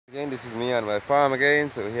Again, this is me on my farm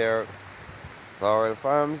again. So here at Laurel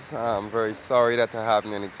Farms. I'm very sorry that I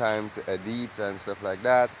haven't any time to edit and stuff like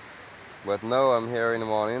that. But now I'm here in the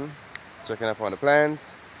morning checking up on the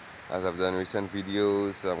plants. As I've done recent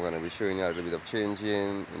videos, so I'm going to be showing you a little bit of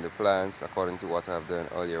changing in the plants according to what I've done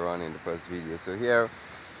earlier on in the first video. So here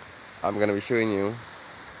I'm going to be showing you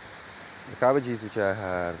the cabbages which I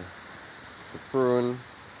had to prune,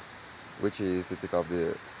 which is to take off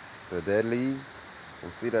the dead leaves. You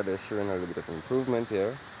can see that they're showing a little bit of improvement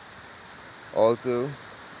here. Also,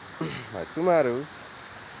 my tomatoes,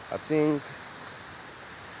 I think,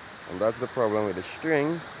 and that's the problem with the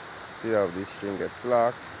strings. See how this string gets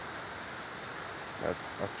slack? That's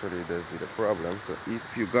actually the problem. So if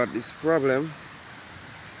you got this problem,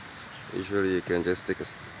 usually you can just take a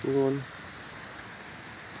stone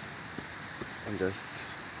and just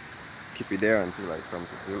keep it there until I come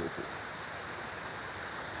to deal with it.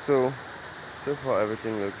 So far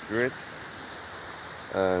everything looks great,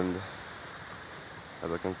 and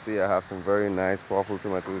as I can see, I have some very nice powerful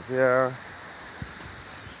tomatoes here.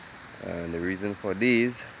 And the reason for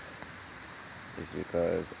these is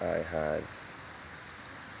because I had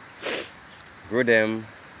grew them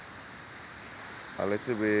a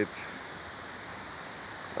little bit.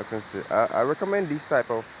 I can say I recommend this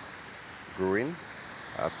type of growing.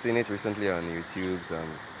 I've seen it recently on YouTube's and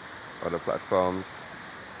other platforms.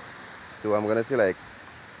 So I'm gonna say, like,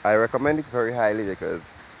 I recommend it very highly because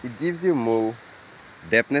it gives you more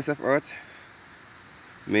depthness of earth,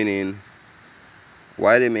 meaning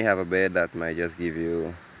while they may have a bed that might just give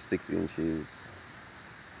you 6 inches,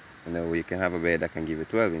 you can have a bed that can give you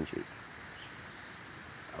 12 inches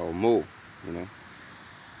or more, you know.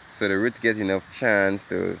 So the roots get enough chance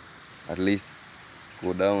to at least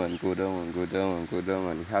go down and go down and go down and go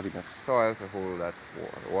down, and you have enough soil to hold that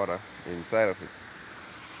water inside of it.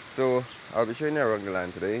 So I'll be showing you around the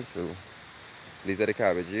land today. So these are the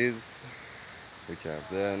cabbages which I've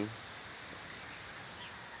done,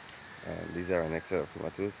 and these are an next set of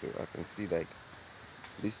tomatoes. So I can see, like,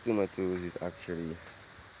 this tomatoes is actually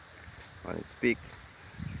on its peak,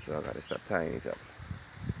 so I gotta start tying it up.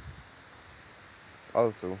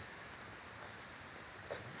 Also,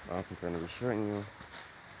 I'm going to be showing you,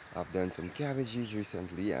 I've done some cabbages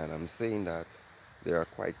recently, and I'm saying that they are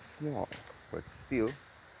quite small, but still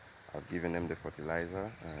I've given them the fertilizer.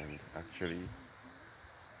 And actually,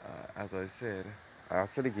 as I said, I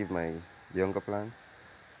actually give my younger plants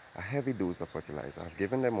a heavy dose of fertilizer. I've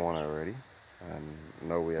given them one already, and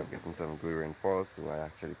now we are getting some good rainfall, so I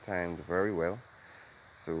actually timed very well.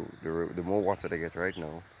 So the more water they get right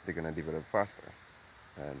now, they're gonna develop faster,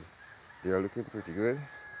 and they are looking pretty good.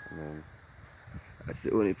 I mean, that's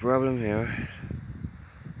the only problem here,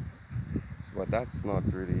 but that's not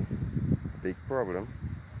really a big problem.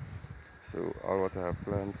 So all what I have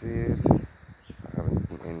planted, I haven't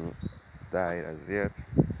seen any died as yet,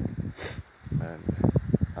 and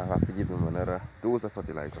I'll have to give them another dose of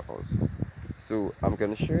fertilizer also. So I'm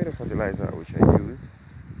gonna show you the fertilizer which I use.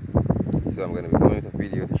 So I'm gonna be coming with a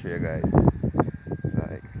video to show you guys,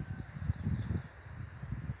 like,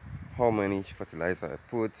 how many fertilizer I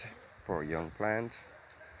put for a young plant,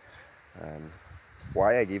 and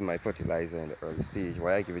why I give my fertilizer in the early stage,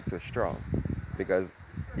 why I give it so strong. Because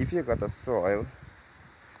if you got a soil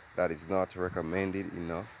that is not recommended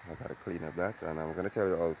enough, I gotta clean up that. And I'm gonna tell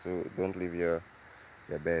you also, don't leave your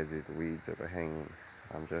beds with weeds overhanging.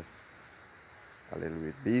 I'm just a little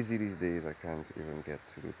bit busy these days. I can't even get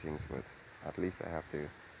to do things, but at least I have to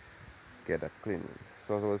get that clean.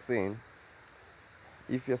 So as I was saying,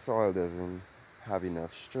 if your soil doesn't have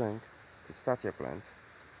enough strength to start your plant,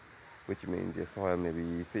 which means your soil may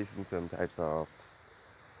be facing some types of,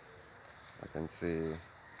 I can say,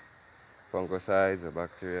 fungicides or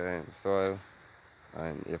bacteria in the soil,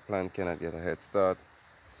 and your plant cannot get a head start,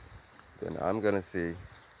 then I'm gonna say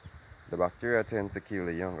the bacteria tends to kill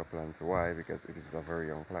the younger plant. Why? Because it is a very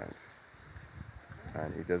young plant,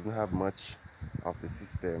 and it doesn't have much of the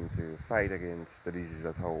system to fight against the disease.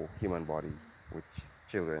 That's how human body with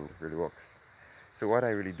children really works. So what I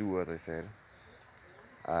really do, as I said,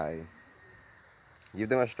 I give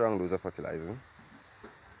them a strong dose of fertilizer,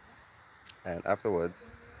 and afterwards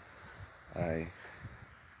I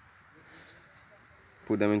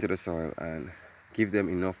put them into the soil and give them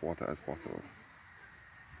enough water as possible.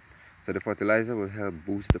 So the fertilizer will help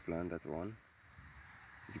boost the plant, that's one.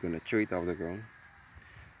 It's going to throw it off the ground,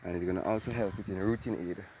 and it's going to also help it in rooting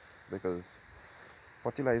aid, because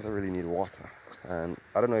fertilizer really need water. And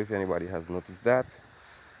I don't know if anybody has noticed that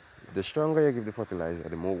the stronger you give the fertilizer,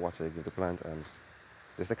 the more water you give the plant. And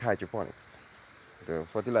just like hydroponics, the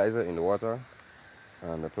fertilizer in the water,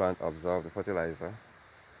 and the plant absorbs the fertilizer,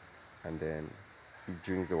 and then it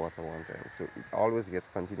drinks the water one time. So it always gets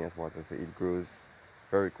continuous water, so it grows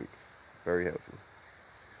very quick, very healthy.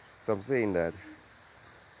 So I'm saying that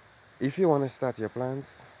if you want to start your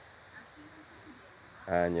plants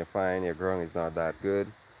and you find your ground is not that good,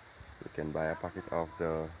 you can buy a packet of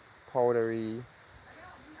the powdery,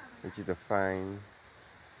 which is a fine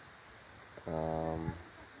um,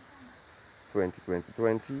 20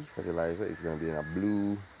 fertilizer. It's going to be in a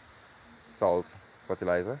blue salt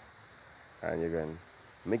fertilizer, and you're going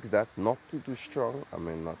to mix that, not too strong. I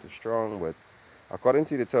mean, not too strong, but according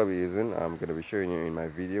to the tub you're using, I'm going to be showing you in my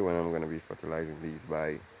video when I'm going to be fertilizing these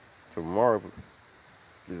by tomorrow.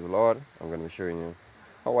 Please Lord, I'm going to be showing you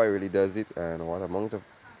how I really does it and what amount of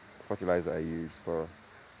fertilizer I use per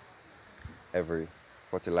every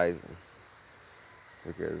fertilizer,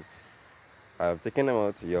 because I've taken them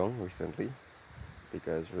out young recently,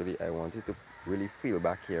 because really I wanted to really feel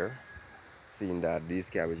back here, seeing that these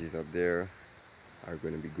cabbages up there are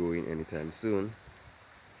going to be going anytime soon.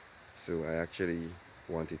 So I actually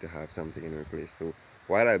wanted to have something in replace. So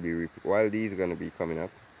while these are going to be coming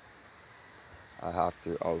up, I have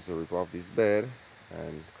to also rip off this bed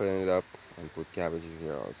and clean it up and put cabbages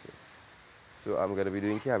here also. So I'm going to be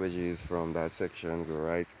doing cabbages from that section, go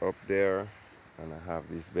right up there, and I have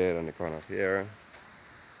this bed on the corner here.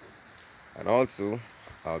 And also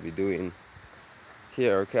I'll be doing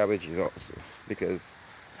here cabbages also, because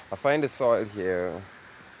I find the soil here,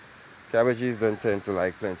 cabbages don't tend to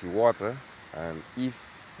like plenty water, and if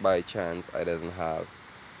by chance I doesn't have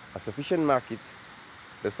a sufficient market,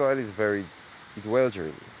 the soil is it's well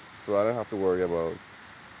drained, so I don't have to worry about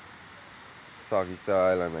soggy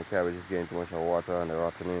soil and my cabbage is getting too much of water and they're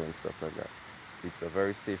rotting and stuff like that. It's a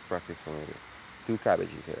very safe practice for me to do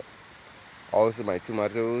cabbages here. Also my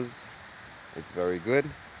tomatoes, it's very good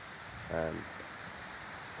and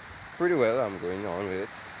pretty well. I'm going on with it,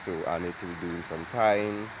 so I need to be doing some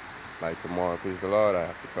tying. Like tomorrow, please the Lord, I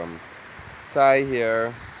have to come tie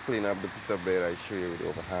here, clean up the piece of bed I show you with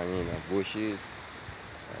overhanging of bushes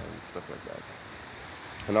and stuff like that.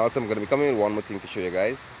 And also I'm going to be coming with one more thing to show you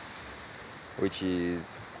guys, which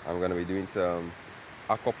is I'm going to be doing some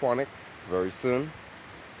aquaponic very soon.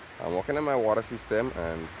 I'm working on my water system,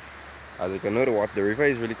 and as you can know, the river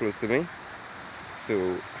is really close to me,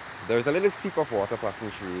 so there's a little seep of water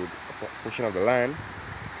passing through a portion of the land,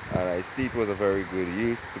 and I see it was a very good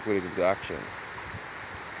use to put it into action.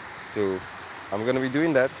 So I'm going to be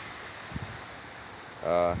doing that.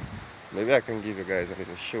 Maybe I can give you guys a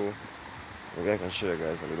little show. Maybe I can show you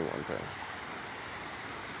guys a little one time.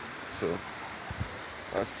 So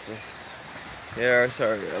that's just here.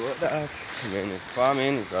 Sorry about that. I mean, it's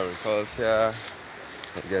farming, it's agriculture.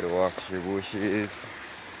 You get to walk through bushes,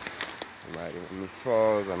 you might even miss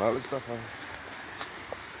falls and all this stuff.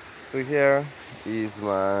 So here is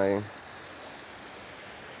my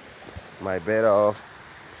bed of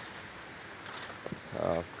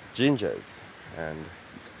gingers, and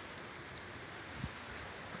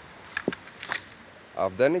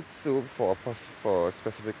I've done it so for a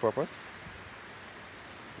specific purpose,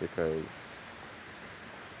 because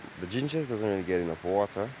the gingers doesn't really get enough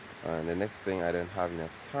water, and the next thing, I don't have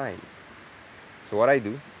enough time. So what I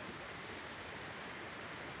do,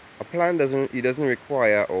 a plant doesn't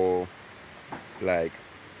require, or like,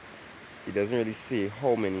 it doesn't really say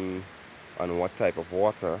how many and what type of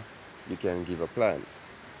water you can give a plant.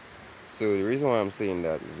 So the reason why I'm saying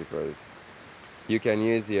that is because you can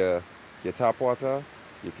use your tap water,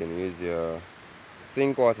 you can use your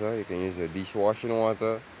sink water, you can use your dishwashing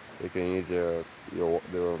water, you can use the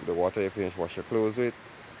water you finish wash your clothes with.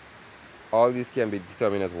 All these can be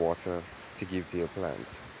determined as water to give to your plant,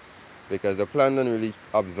 because the plant doesn't really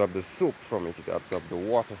absorb the soap from it, it absorbs the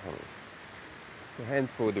water from it. So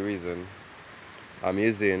hence for the reason I'm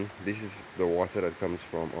using, this is the water that comes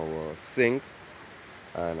from our sink,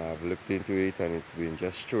 and I've looked into it and it's been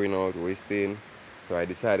just throwing out, wasting. So I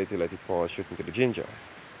decided to let it fall straight into the gingers,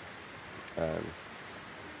 and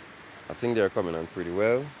I think they're coming on pretty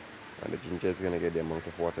well, and the ginger is going to get the amount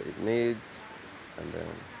of water it needs, and then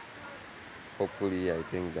hopefully I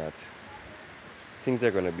think that things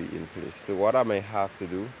are going to be in place. So what I may have to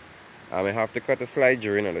do, I may have to cut a slide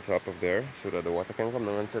drain on the top of there so that the water can come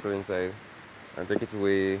down and settle inside and take its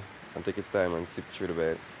way and take its time and sip through the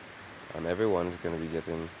bed, and everyone is going to be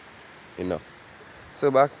getting enough. So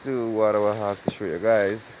back to what I will have to show you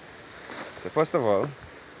guys. So first of all,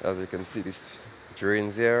 as you can see, these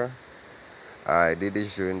drains here, I did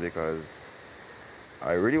this drain because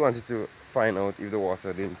I really wanted to find out if the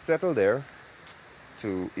water didn't settle there,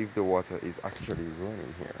 to if the water is actually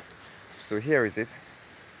running here. So here is it.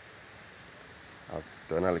 I've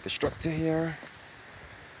done a little structure here,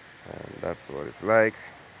 and that's what it's like.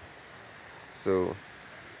 So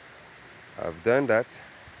I've done that,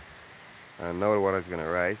 and now the water is going to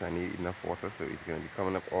rise. I need enough water, so it's going to be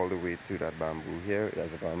coming up all the way to that bamboo here.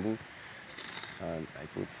 There's a bamboo, and I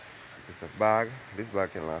put a piece of bag. This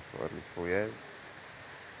bag can last for at least 4 years.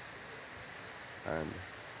 And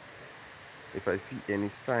if I see any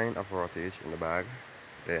sign of rottage in the bag,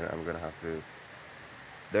 then I'm gonna have to,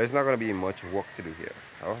 there's not gonna be much work to do here.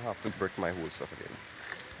 I'll have to break my whole stuff again.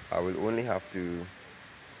 I will only have to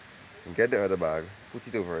get the other bag, put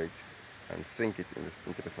it over it, and sink it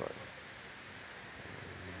into the soil.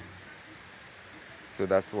 So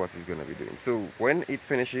that's what it's gonna be doing. So when it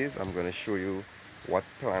finishes, I'm gonna show you what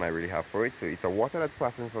plan I really have for it. So it's a water that's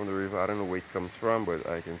passing from the river. I don't know where it comes from, but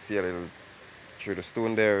I can see a little through the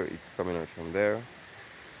stone there. It's coming out from there.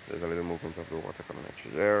 There's a little movement of the water coming out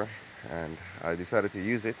through there, and I decided to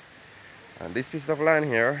use it. And this piece of land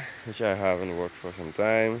here, which I haven't worked for some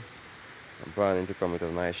time, I'm planning to come with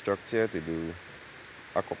a nice structure to do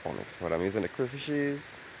aquaponics. But I'm using the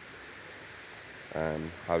crayfishes,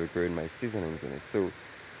 and I'll be growing my seasonings in it. So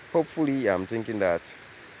hopefully, I'm thinking that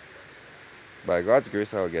by God's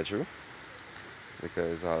grace I'll get through,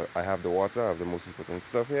 because I have the water, I have the most important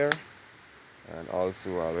stuff here, and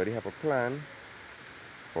also I already have a plan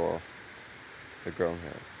for the ground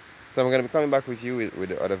here. So I'm going to be coming back with you with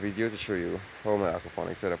the other video to show you how my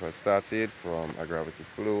aquaponics setup has started from a gravity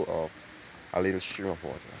flow of a little stream of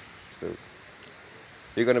water. So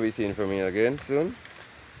you're going to be seeing from me again soon.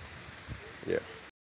 Yeah.